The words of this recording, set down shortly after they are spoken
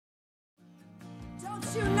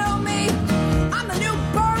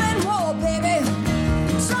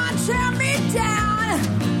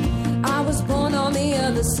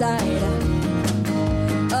side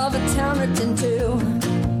of a town written to.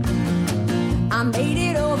 I made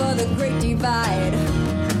it over the Great Divide,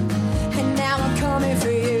 and now I'm coming for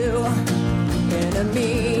you.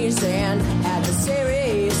 Enemies and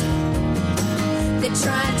adversaries, they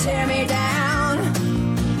try and tear me down.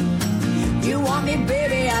 You want me,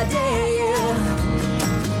 baby, I dare you.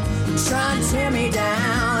 Try and tear me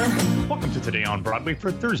down. Welcome to Today on Broadway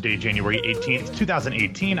for Thursday, January 18th,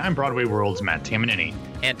 2018. I'm Broadway World's Matt Tamanini.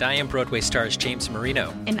 And I am Broadway stars James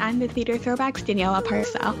Marino. And I'm the Theater Throwbacks Daniela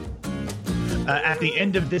Parcell. At the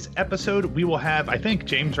end of this episode, we will have, I think,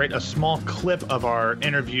 James, right, a small clip of our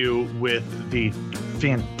interview with the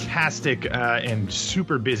fantastic and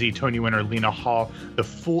super busy Tony winner Lena Hall. The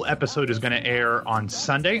full episode is going to air on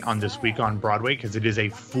Sunday on This Week on Broadway because it is a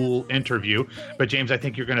full interview. But, James, I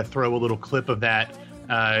think you're going to throw a little clip of that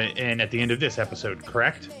in at the end of this episode,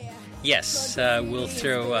 correct? Yes, we'll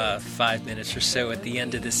throw 5 minutes or so at the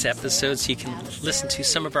end of this episode so you can listen to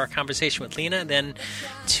some of our conversation with Lena, then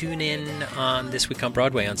tune in on This Week on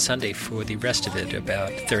Broadway on Sunday for the rest of it,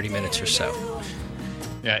 about 30 minutes or so.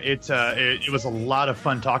 Yeah, it was a lot of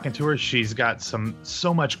fun talking to her. She's got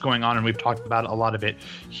so much going on, and we've talked about a lot of it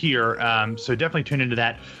here. So definitely tune into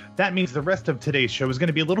that. That means the rest of today's show is going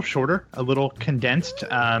to be a little shorter, a little condensed.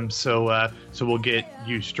 So we'll get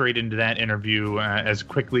you straight into that interview as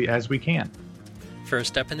quickly as we can.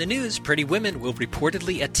 First up in the news, Pretty Women will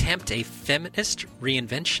reportedly attempt a feminist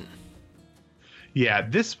reinvention. Yeah,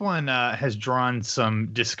 this one has drawn some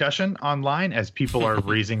discussion online as people are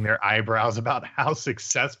raising their eyebrows about how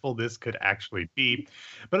successful this could actually be.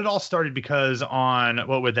 But it all started because on,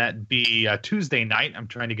 what would that be, Tuesday night, I'm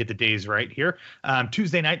trying to get the days right here.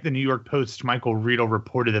 Tuesday night, the New York Post's Michael Riedel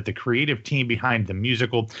reported that the creative team behind the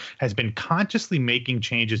musical has been consciously making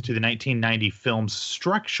changes to the 1990 film's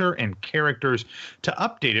structure and characters to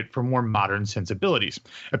update it for more modern sensibilities.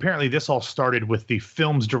 Apparently, this all started with the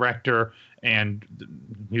film's director, and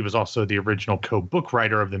he was also the original co-book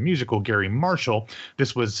writer of the musical, Gary Marshall.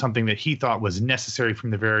 This was something that he thought was necessary from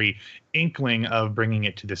the very inkling of bringing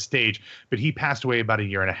it to the stage, but he passed away about a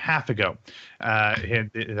year and a half ago.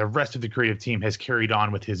 The rest of the creative team has carried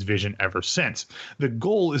on with his vision ever since. The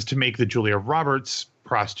goal is to make the Julia Roberts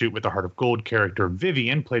prostitute with the heart of gold character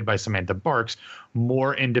Vivian, played by Samantha Barks,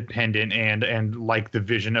 more independent and like the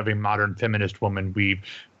vision of a modern feminist woman we've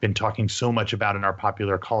been talking so much about in our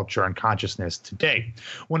popular culture and consciousness today.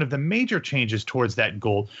 One of the major changes towards that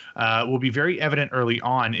goal will be very evident early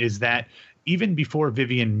on is that even before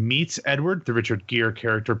Vivian meets Edward, the Richard Gere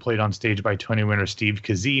character played on stage by Tony winner Steve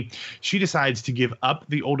Kazee, she decides to give up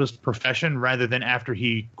the oldest profession rather than after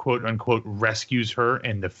he, quote unquote, rescues her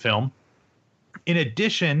in the film. In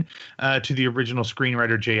addition to the original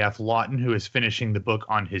screenwriter J.F. Lawton, who is finishing the book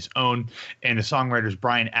on his own, and the songwriters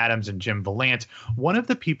Bryan Adams and Jim Valant, one of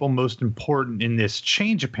the people most important in this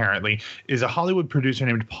change, apparently, is a Hollywood producer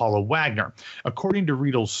named Paula Wagner. According to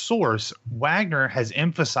Riedel's source, Wagner has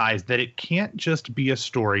emphasized that it can't just be a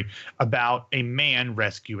story about a man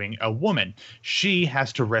rescuing a woman. She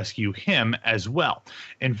has to rescue him as well.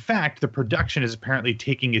 In fact, the production is apparently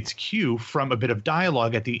taking its cue from a bit of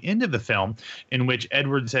dialogue at the end of the film, in which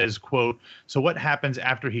Edward says, quote, "So what happens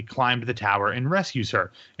after he climbed the tower and rescues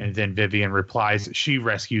her?" And then Vivian replies, she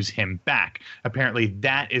rescues him back. Apparently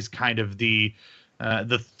that is kind of the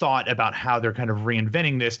thought about how they're kind of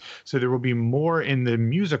reinventing this. So there will be more in the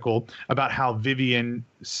musical about how Vivian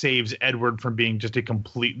saves Edward from being just a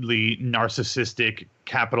completely narcissistic,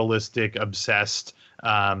 capitalistic, obsessed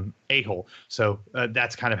a-hole. So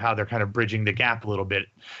that's kind of how they're kind of bridging the gap a little bit.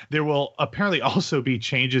 There will apparently also be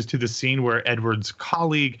changes to the scene where Edward's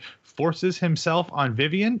colleague forces himself on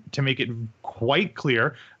Vivian to make it quite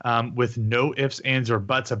clear, with no ifs, ands, or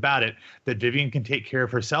buts about it, that Vivian can take care of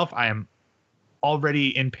herself. I am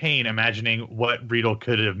already in pain imagining what Riedel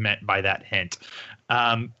could have meant by that hint.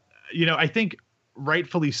 I think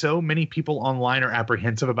rightfully so, many people online are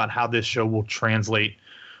apprehensive about how this show will translate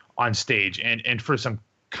on stage. And for some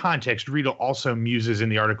context, Riedel also muses in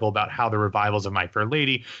the article about how the revivals of My Fair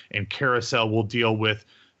Lady and Carousel will deal with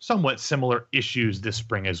somewhat similar issues this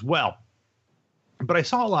spring as well. But I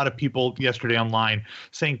saw a lot of people yesterday online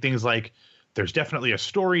saying things like, there's definitely a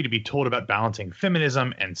story to be told about balancing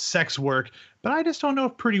feminism and sex work, but I just don't know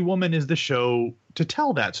if Pretty Woman is the show to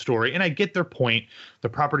tell that story. And I get their point. The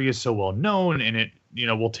property is so well known, and it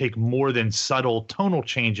will take more than subtle tonal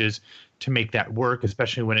changes to make that work,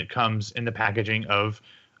 especially when it comes in the packaging of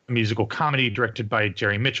a musical comedy directed by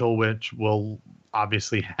Jerry Mitchell, which will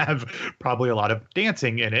obviously have probably a lot of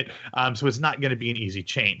dancing in it. So it's not going to be an easy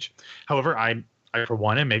change. However, I for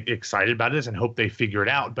one am excited about this and hope they figure it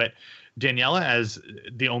out. But Daniela, as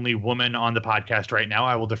the only woman on the podcast right now,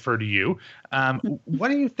 I will defer to you. What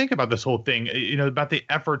do you think about this whole thing? About the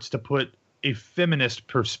efforts to put a feminist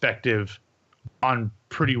perspective on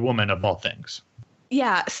Pretty Woman of all things.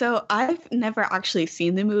 Yeah, so I've never actually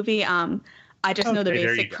seen the movie. I just know the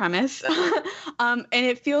basic premise. And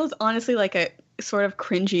it feels honestly like a sort of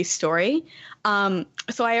cringy story.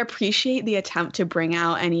 So I appreciate the attempt to bring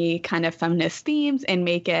out any kind of feminist themes and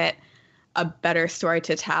make it a better story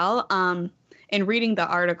to tell. In reading the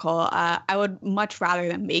article, I would much rather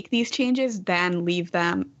them make these changes than leave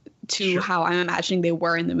them to how I'm imagining they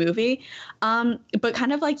were in the movie. But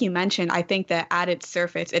kind of like you mentioned, I think that at its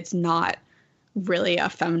surface, it's not really a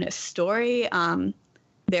feminist story.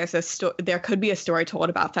 There could be a story told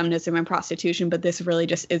about feminism and prostitution, but this really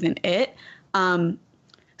just isn't it.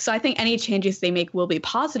 So I think any changes they make will be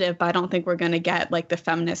positive, but I don't think we're going to get like the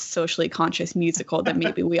feminist, socially conscious musical that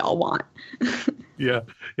maybe we all want. Yeah.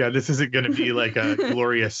 This isn't going to be like a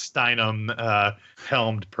Gloria Steinem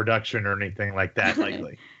helmed production or anything like that.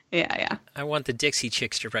 Likely. Yeah. I want the Dixie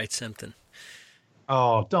Chicks to write something.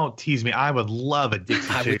 Oh, don't tease me. I would love a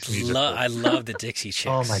Dixie Chicks musical. I love the Dixie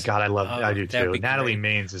Chicks. Oh my God, I do too. Natalie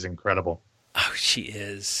Maines is incredible. Oh, she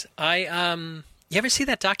is. You ever see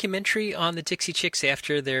that documentary on the Dixie Chicks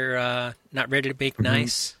after they're not ready to bake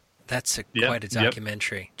nice? That's quite a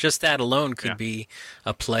documentary. Yep. Just that alone could be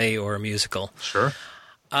a play or a musical. Sure.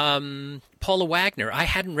 Paula Wagner. I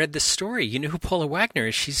hadn't read this story. You know who Paula Wagner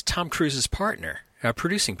is? She's Tom Cruise's partner,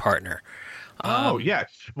 producing partner. Yeah.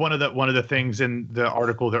 One of the things in the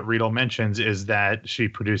article that Riedel mentions is that she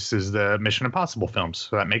produces the Mission Impossible films,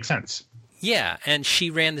 so that makes sense. Yeah, and she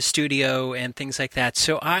ran the studio and things like that.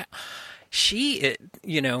 So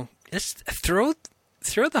let's throw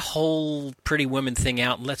the whole Pretty Woman thing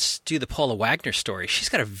out and let's do the Paula Wagner story. She's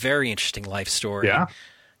got a very interesting life story. Yeah.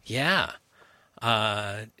 Yeah.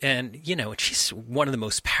 And she's one of the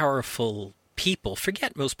most powerful people.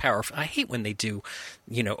 Forget most powerful. I hate when they do,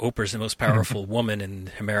 Oprah's the most powerful woman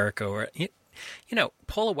in America, or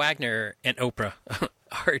Paula Wagner and Oprah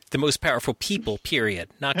are the most powerful people, period.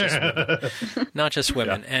 Not just women. Not just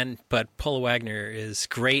women. Yeah. But Paula Wagner is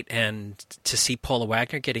great, and to see Paula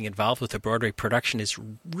Wagner getting involved with a Broadway production is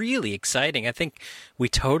really exciting. I think we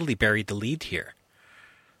totally buried the lead here.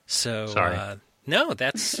 So sorry. No,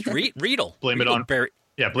 that's Riedel. Blame it on Riedel.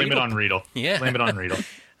 Yeah. Blame it on Riedel.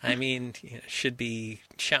 I mean, should be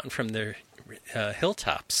shouting from the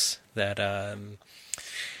hilltops that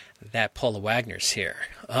Paula Wagner's here.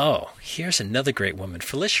 Oh, here's another great woman.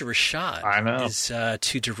 Felicia Rashad is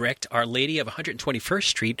to direct Our Lady of 121st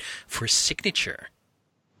Street for Signature.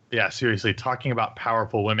 Yeah, seriously, talking about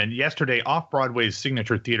powerful women. Yesterday, Off-Broadway's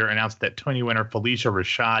Signature Theater announced that Tony winner Felicia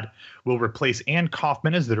Rashad will replace Ann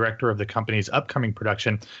Kaufman as the director of the company's upcoming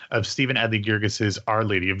production of Stephen Adly Guirgis' Our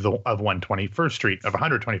Lady of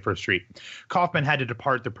 121st Street. Kaufman had to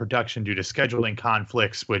depart the production due to scheduling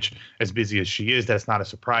conflicts, which, as busy as she is, that's not a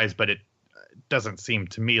surprise, but it doesn't seem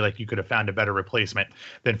to me like you could have found a better replacement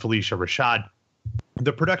than Felicia Rashad.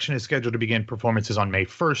 The production is scheduled to begin performances on May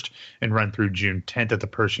 1st and run through June 10th at the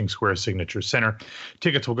Pershing Square Signature Center.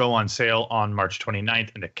 Tickets will go on sale on March 29th,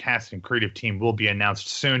 and the cast and creative team will be announced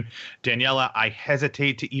soon. Daniela, I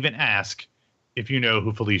hesitate to even ask if you know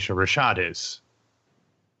who Felicia Rashad is.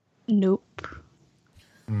 Nope.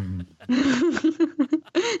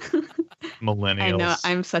 Millennials. I know,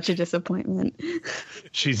 I'm such a disappointment.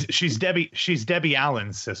 She's Debbie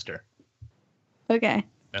Allen's sister. Okay.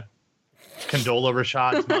 Condola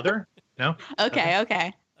Rashad's mother? No? Okay. All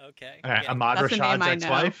right, Yeah. Ahmad That's Rashad's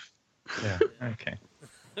ex-wife? Yeah. Okay.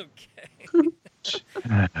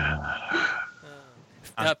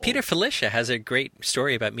 Peter Felicia has a great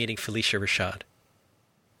story about meeting Felicia Rashad.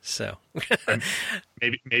 So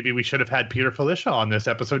maybe we should have had Peter Felicia on this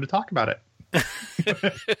episode to talk about it.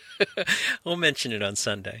 We'll mention it on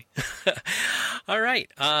Sunday. All right.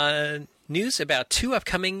 News about 2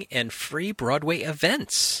 upcoming and free Broadway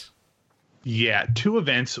events. Yeah, 2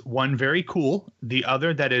 events, one very cool, the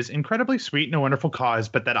other that is incredibly sweet and a wonderful cause,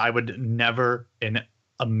 but that I would never in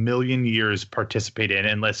a million years participate in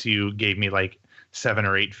unless you gave me like 7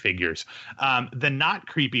 or 8 figures. The not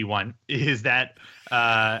creepy one is that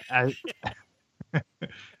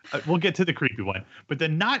we'll get to the creepy one, but the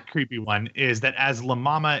not creepy one is that as La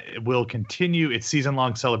Mama will continue its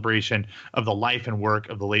season-long celebration of the life and work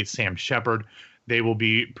of the late Sam Shepard, they will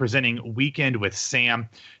be presenting Weekend with Sam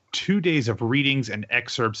 2 days of readings and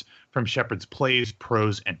excerpts from Shepard's plays,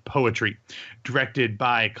 prose, and poetry. Directed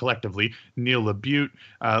by, collectively, Neil LaBute,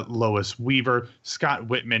 Lois Weaver, Scott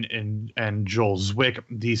Whitman, and Joel Zwick.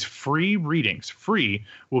 These free readings,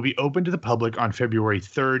 will be open to the public on February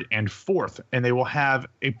 3rd and 4th, and they will have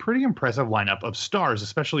a pretty impressive lineup of stars,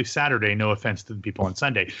 especially Saturday, no offense to the people on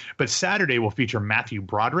Sunday. But Saturday will feature Matthew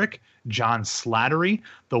Broderick, John Slattery,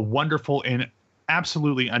 the wonderful and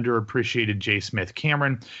absolutely underappreciated J. Smith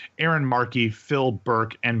Cameron, Aaron Markey, Phil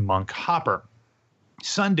Burke, and Monk Hopper.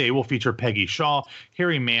 Sunday will feature Peggy Shaw,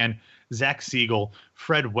 Harry Mann, Zach Siegel,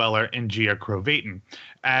 Fred Weller, and Gia Crovatin.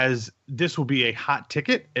 As this will be a hot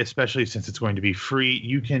ticket, especially since it's going to be free,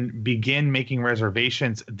 you can begin making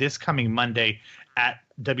reservations this coming Monday at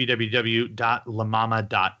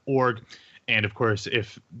www.lamama.org. And of course,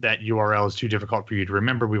 if that URL is too difficult for you to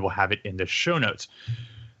remember, we will have it in the show notes.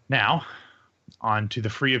 Now, on to the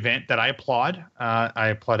free event that I applaud. I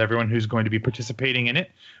applaud everyone who's going to be participating in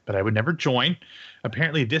it, but I would never join.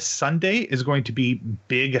 Apparently this Sunday is going to be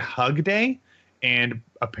Big Hug Day, and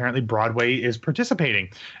apparently Broadway is participating.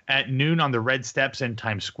 At noon on the red steps in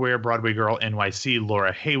Times Square, Broadway Girl NYC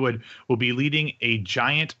Laura Haywood will be leading a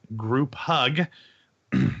giant group hug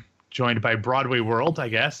joined by Broadway World, I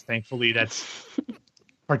guess. Thankfully, that's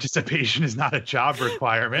participation is not a job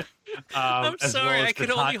requirement. I'm sorry, I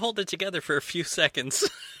could only hold it together for a few seconds.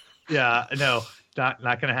 Yeah, no, not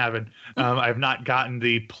going to happen. I've not gotten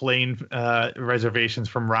the plane reservations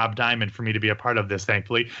from Rob Diamond for me to be a part of this,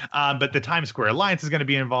 thankfully. But the Times Square Alliance is going to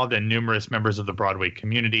be involved, and numerous members of the Broadway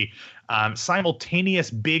community.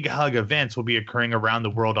 Simultaneous big hug events will be occurring around the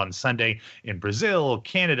world on Sunday in Brazil,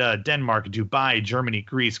 Canada, Denmark, Dubai, Germany,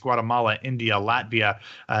 Greece, Guatemala, India, Latvia,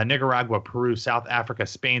 Nicaragua, Peru, South Africa,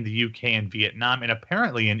 Spain, the UK, and Vietnam. And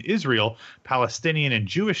apparently in Israel, Palestinian and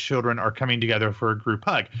Jewish children are coming together for a group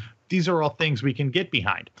hug. These are all things we can get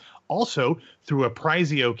behind. Also, through a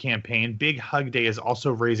Prizeo campaign, Big Hug Day is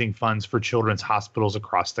also raising funds for children's hospitals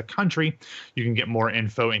across the country. You can get more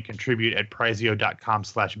info and contribute at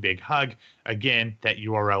prizeo.com/bighug. Again, that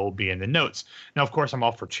URL will be in the notes. Now, of course, I'm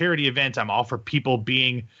all for charity events. I'm all for people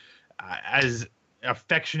being as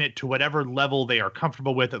affectionate to whatever level they are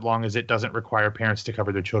comfortable with, as long as it doesn't require parents to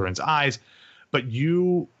cover their children's eyes. But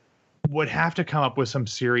you would have to come up with some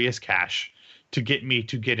serious cash to get me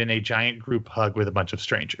to get in a giant group hug with a bunch of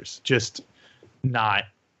strangers. Just not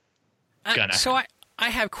gonna. So I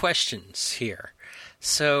have questions here.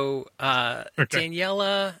 So okay.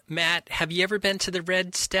 Daniela, Matt, have you ever been to the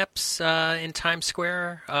Red Steps in Times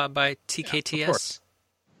Square by TKTS? Yeah, of course.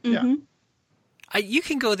 Mm-hmm. Yeah. You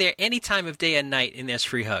can go there any time of day and night, and there's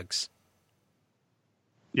free hugs.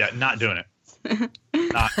 Yeah, not doing it. I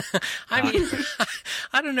mean,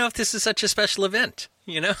 I don't know if this is such a special event,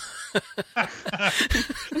 you know?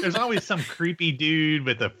 There's always some creepy dude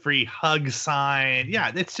with a free hug sign.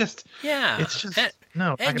 Yeah, it's just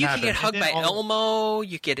no. And you can get hugged by Elmo.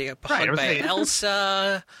 You get hugged by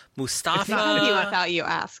Elsa, Mustafa. It's not you without you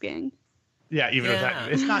asking. Yeah,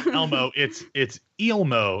 without, it's not Elmo. It's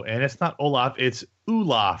Elmo, and it's not Olaf. It's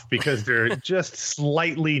Olaf, because they're just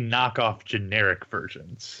slightly knockoff generic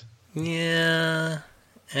versions. Yeah,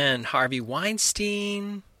 and Harvey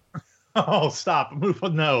Weinstein. Oh, stop! Move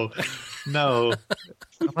on. No.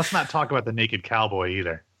 Let's not talk about the naked cowboy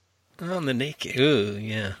either. Oh, the naked. Ooh,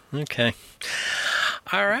 yeah. Okay.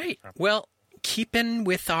 All right. Well, keeping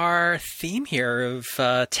with our theme here of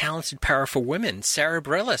talented, powerful women, Sarah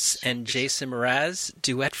Bareilles and Jason Mraz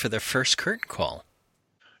duet for the first curtain call.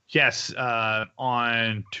 Yes,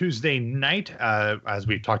 on Tuesday night, as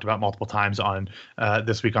we've talked about multiple times on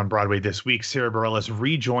This Week on Broadway this week, Sarah Bareilles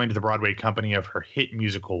rejoined the Broadway company of her hit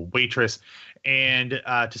musical Waitress. And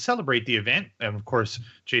to celebrate the event, and of course,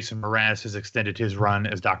 Jason Mraz has extended his run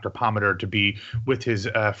as Dr. Pomander to be with his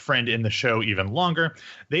friend in the show even longer.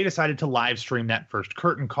 They decided to live stream that first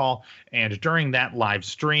curtain call. And during that live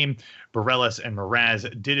stream, Bareilles and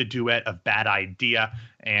Mraz did a duet of Bad Idea,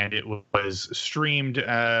 and it was streamed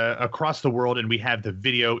across the world. And we have the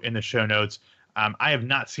video in the show notes. I have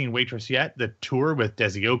not seen Waitress yet. The tour with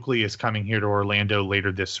Desi Oakley is coming here to Orlando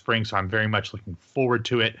later this spring, so I'm very much looking forward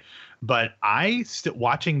to it. But I still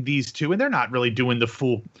watching these two, and they're not really doing the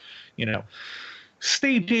full,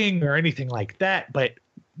 staging or anything like that. But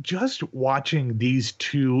just watching these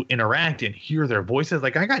two interact and hear their voices,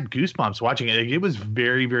 like I got goosebumps watching it. It was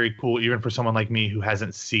very, very cool, even for someone like me who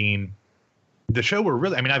hasn't seen the show.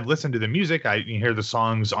 I've listened to the music. You hear the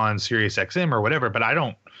songs on Sirius XM or whatever, but I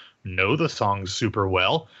don't know the songs super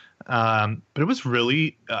well. But it was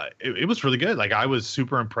really, it was really good. Like I was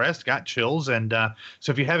super impressed, got chills. And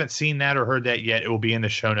so if you haven't seen that or heard that yet, it will be in the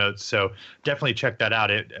show notes. So definitely check that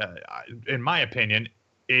out. It, in my opinion,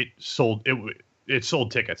 it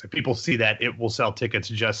sold tickets. If people see that, it will sell tickets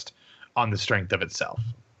just on the strength of itself.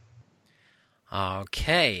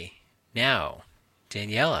 Okay. Now,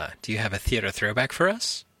 Daniela, do you have a theater throwback for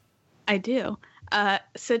us? I do.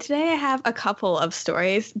 So today I have a couple of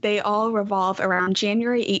stories. They all revolve around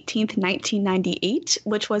January 18th, 1998,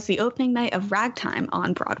 which was the opening night of Ragtime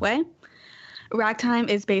on Broadway. Ragtime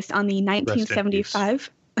is based on the 1975...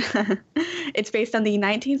 It's based on the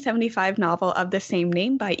 1975 novel of the same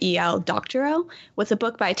name by E.L. Doctorow, with a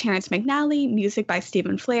book by Terrence McNally, music by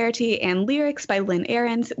Stephen Flaherty, and lyrics by Lynn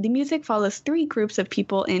Ahrens. The music follows three groups of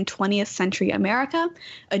people in 20th century America: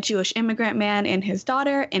 a Jewish immigrant man and his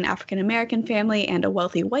daughter, an African-American family, and a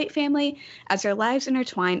wealthy white family, as their lives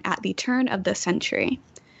intertwine at the turn of the century.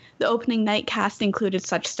 The opening night cast included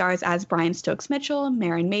such stars as Brian Stokes Mitchell,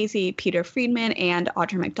 Marin Mazzie, Peter Friedman, and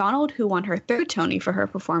Audra McDonald, who won her third Tony for her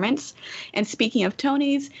performance. And speaking of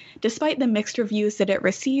Tonys, despite the mixed reviews that it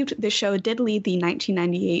received, the show did lead the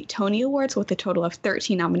 1998 Tony Awards with a total of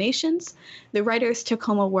 13 nominations. The writers took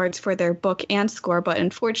home awards for their book and score, but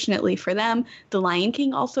unfortunately for them, The Lion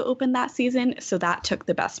King also opened that season, so that took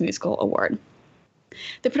the Best Musical award.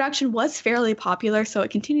 The production was fairly popular, so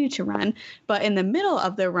it continued to run, but in the middle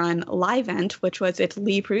of the run, Livent, which was its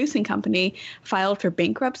lead producing company, filed for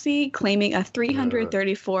bankruptcy, claiming a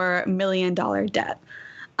 $334 million debt.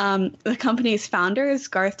 The company's founders,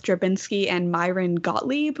 Garth Drabinsky and Myron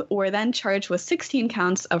Gottlieb, were then charged with 16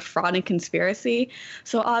 counts of fraud and conspiracy,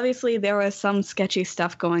 so obviously there was some sketchy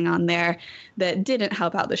stuff going on there that didn't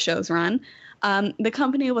help out the show's run. The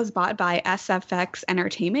company was bought by SFX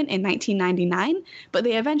Entertainment in 1999, but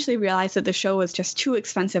they eventually realized that the show was just too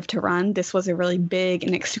expensive to run. This was a really big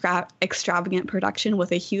and extravagant production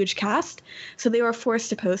with a huge cast, so they were forced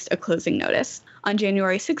to post a closing notice. On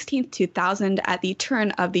January 16, 2000, at the turn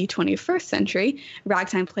of the 21st century,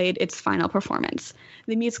 Ragtime played its final performance.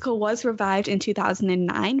 The musical was revived in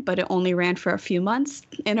 2009, but it only ran for a few months.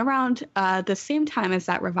 And around the same time as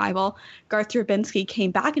that revival, Garth Drabinsky came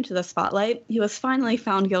back into the spotlight. He was finally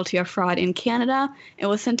found guilty of fraud in Canada and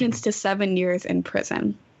was sentenced to 7 years in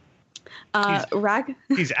prison.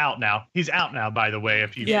 He's out now. He's out now, by the way,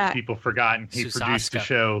 if people forgotten. He produced the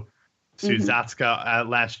show Suzatska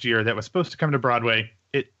last year that was supposed to come to Broadway.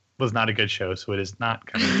 It was not a good show, so it is not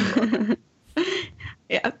coming to Broadway.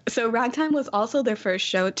 Yeah, so Ragtime was also their first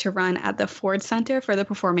show to run at the Ford Center for the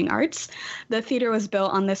Performing Arts. The theater was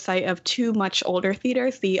built on the site of two much older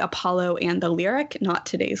theaters, the Apollo and the Lyric, not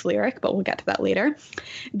today's Lyric, but we'll get to that later.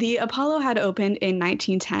 The Apollo had opened in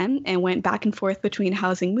 1910 and went back and forth between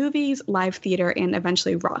housing movies, live theater, and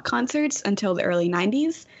eventually rock concerts until the early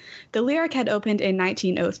 90s. The Lyric had opened in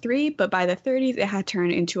 1903, but by the 30s it had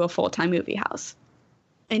turned into a full-time movie house.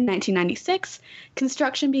 In 1996,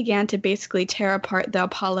 construction began to basically tear apart the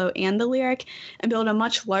Apollo and the Lyric and build a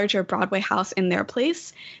much larger Broadway house in their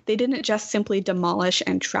place. They didn't just simply demolish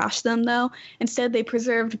and trash them, though. Instead, they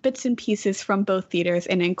preserved bits and pieces from both theaters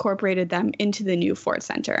and incorporated them into the new Ford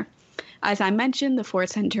Center. As I mentioned, the Ford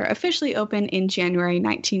Center officially opened in January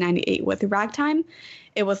 1998 with Ragtime.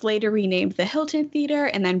 It was later renamed the Hilton Theater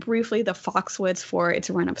and then briefly the Foxwoods for its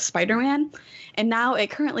run of Spider-Man. And now it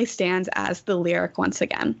currently stands as the Lyric once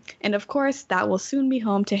again. And of course, that will soon be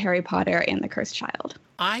home to Harry Potter and the Cursed Child.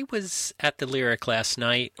 I was at the Lyric last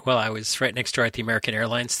night. Well, I was right next door at the American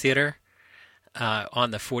Airlines Theater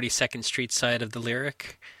on the 42nd Street side of the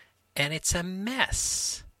Lyric. And it's a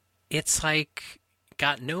mess. It's like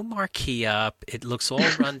got no marquee up. It looks all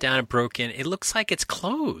run down and broken. It looks like it's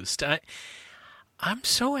closed. I'm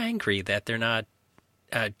so angry that they're not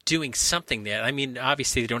doing something there. I mean,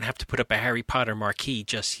 obviously they don't have to put up a Harry Potter marquee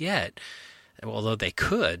just yet, although they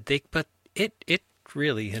could. But it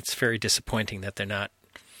really, it's very disappointing that they're not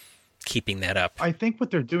keeping that up. I think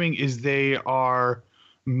what they're doing is they are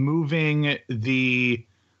moving the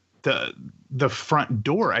front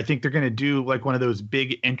door. I think they're going to do like one of those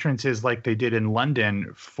big entrances like they did in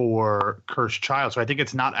London for Cursed Child. So I think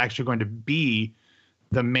it's not actually going to be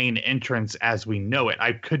the main entrance as we know it.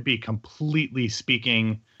 I could be completely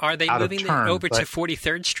speaking Are they out moving of turn, over to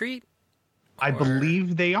 43rd Street? I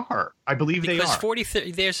believe they are. Because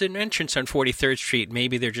 43rd, there's an entrance on 43rd Street.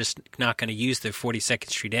 Maybe they're just not going to use the 42nd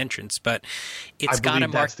Street entrance, but I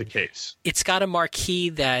believe that's the case. It's got a marquee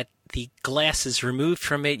that the glass is removed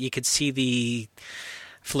from it. You could see the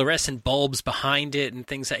fluorescent bulbs behind it and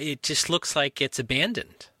things. It just looks like it's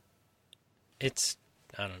abandoned. I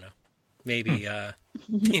don't know. Maybe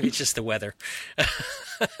maybe it's just the weather.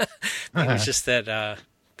 Maybe it's just that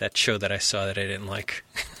show that I saw that I didn't like.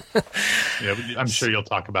 Yeah, I'm sure you'll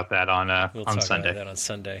talk about that on Sunday. We'll talk about that on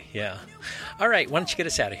Sunday, yeah. All right, why don't you get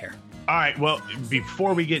us out of here? All right, well,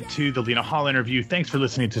 before we get to the Lena Hall interview, thanks for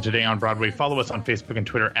listening to Today on Broadway. Follow us on Facebook and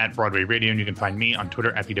Twitter at Broadway Radio, and you can find me on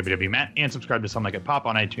Twitter at BWWMatt, and subscribe to Some Like It Pop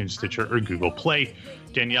on iTunes, Stitcher, or Google Play.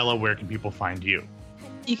 Daniela, where can people find you?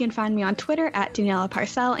 You can find me on Twitter at Daniela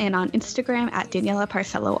Parcell and on Instagram at Daniela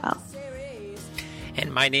Parcelloel.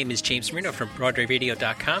 And my name is James Marino from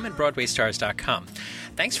BroadwayRadio.com and BroadwayStars.com.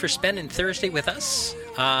 Thanks for spending Thursday with us.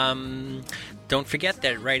 Don't forget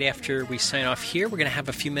that right after we sign off here, we're going to have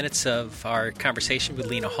a few minutes of our conversation with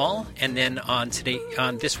Lena Hall. And then on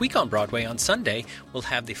This Week on Broadway on Sunday, we'll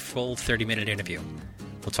have the full 30-minute interview.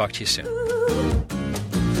 We'll talk to you soon.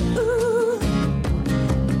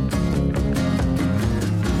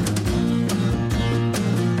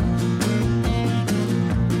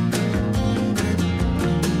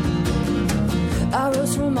 I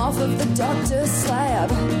rose from off of the doctor's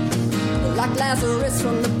slab, like Lazarus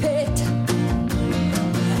from the pit.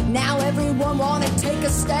 Now everyone wanna take a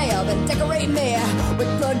stab and decorate me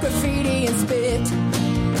with blood, graffiti, and spit.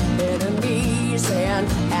 Enemies and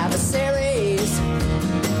adversaries,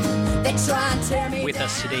 they try and tear me With down.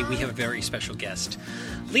 us today, we have a very special guest.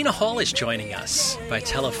 Lena Hall is joining us by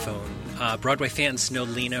telephone. Broadway fans know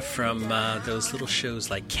Lena from those little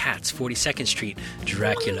shows like Cats, 42nd Street,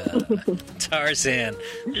 Dracula, Tarzan,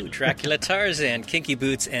 Dracula, Tarzan, Kinky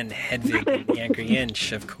Boots, and Hedwig, the Angry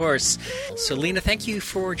Inch, of course. So, Lena, thank you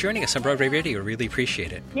for joining us on Broadway Radio. Really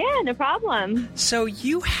appreciate it. Yeah, no problem. So,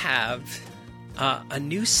 you have a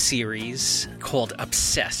new series called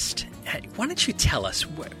Obsessed. Why don't you tell us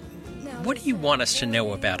what do you want us to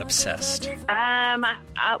know about Obsessed?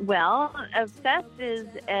 Well, Obsessed is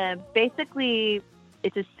basically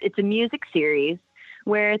it's a music series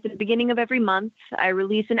where at the beginning of every month I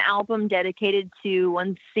release an album dedicated to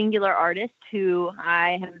one singular artist who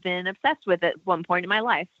I have been obsessed with at one point in my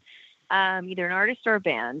life, either an artist or a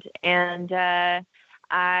band. And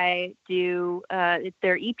I do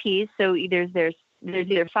their EPs, so there's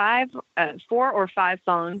either 4 or 5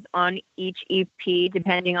 songs on each EP,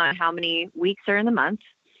 depending on how many weeks are in the month.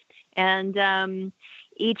 And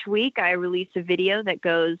each week I release a video that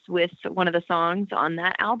goes with one of the songs on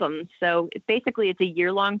that album. So it's a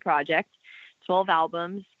year-long project, 12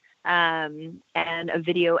 albums, and a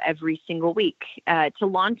video every single week. To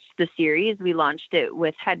launch the series, we launched it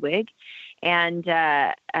with Hedwig. And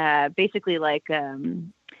basically,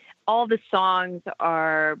 all the songs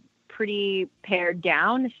are pretty pared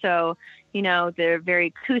down, so they're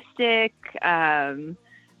very acoustic,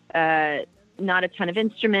 not a ton of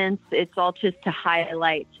instruments. It's all just to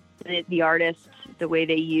highlight the artist, the way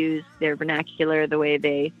they use their vernacular, the way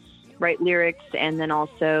they write lyrics, and then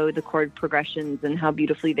also the chord progressions and how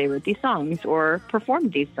beautifully they wrote these songs or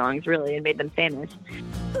performed these songs, really, and made them famous.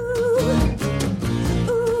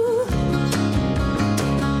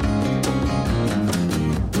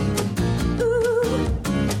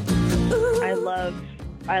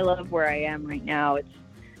 I love where I am right now.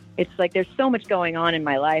 It's like there's so much going on in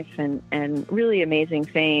my life and really amazing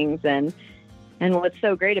things. And what's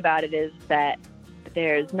so great about it is that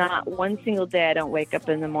there's not one single day I don't wake up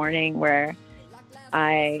in the morning where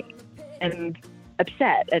I am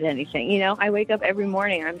upset at anything. I wake up every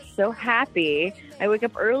morning. I'm so happy. I wake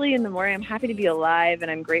up early in the morning. I'm happy to be alive, and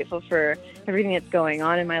I'm grateful for everything that's going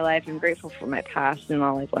on in my life. I'm grateful for my past and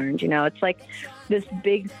all I've learned. It's like this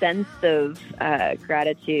big sense of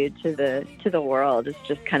gratitude to the world has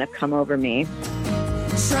just kind of come over me.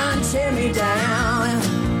 Try and tear me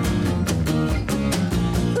down.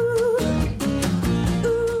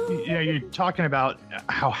 You're talking about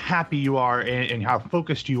how happy you are and how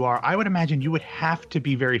focused you are. I would imagine you would have to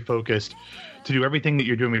be very focused to do everything that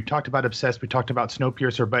you're doing. We've talked about Obsessed, we talked about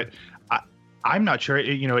Snowpiercer, but I'm not sure.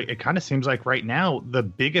 It kind of seems like right now the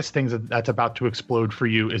biggest thing that's about to explode for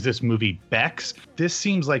you is this movie Bex. This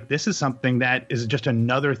seems like this is something that is just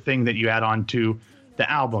another thing that you add on to the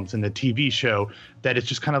albums and the TV show, that it's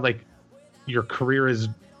just kind of like your career is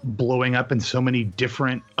blowing up in so many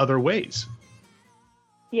different other ways.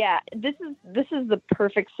 Yeah, this is the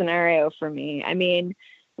perfect scenario for me. I mean,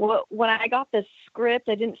 when I got this script,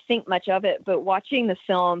 I didn't think much of it, but watching the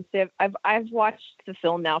film, so I've watched the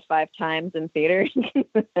film now 5 times in theaters,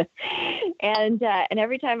 and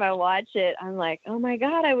every time I watch it, I'm like, oh my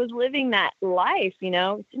God, I was living that life.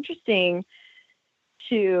 It's interesting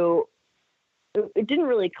it didn't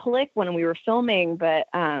really click when we were filming, but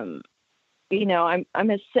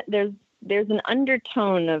there's an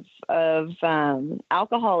undertone of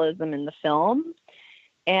alcoholism in the film,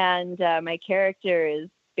 and my character is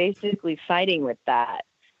basically fighting with that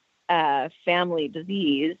family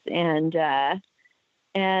disease, and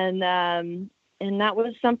And that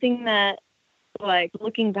was something that, like,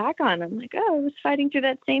 looking back on, I'm like, oh, I was fighting through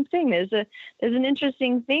that same thing. There's an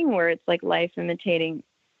interesting thing where it's like life imitating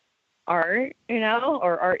art,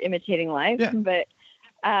 or art imitating life. Yeah. But,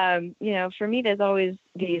 for me, there's always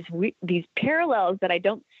these parallels that I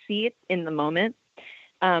don't see it in the moment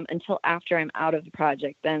until after I'm out of the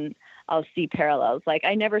project. Then I'll see parallels. Like,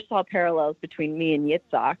 I never saw parallels between me and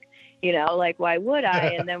Yitzhak, like, why would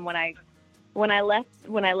I? And then when I left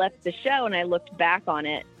the show and I looked back on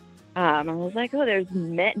it, I was like, oh,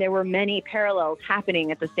 there were many parallels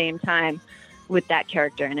happening at the same time with that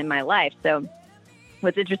character and in my life. So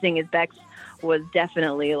what's interesting is Bex was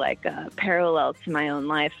definitely like a parallel to my own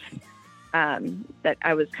life that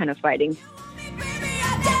I was kind of fighting.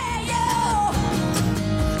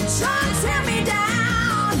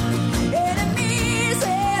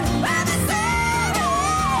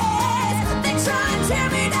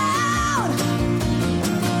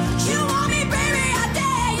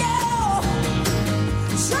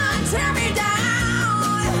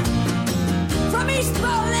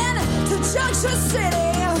 Junction City,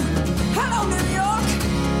 hello New York.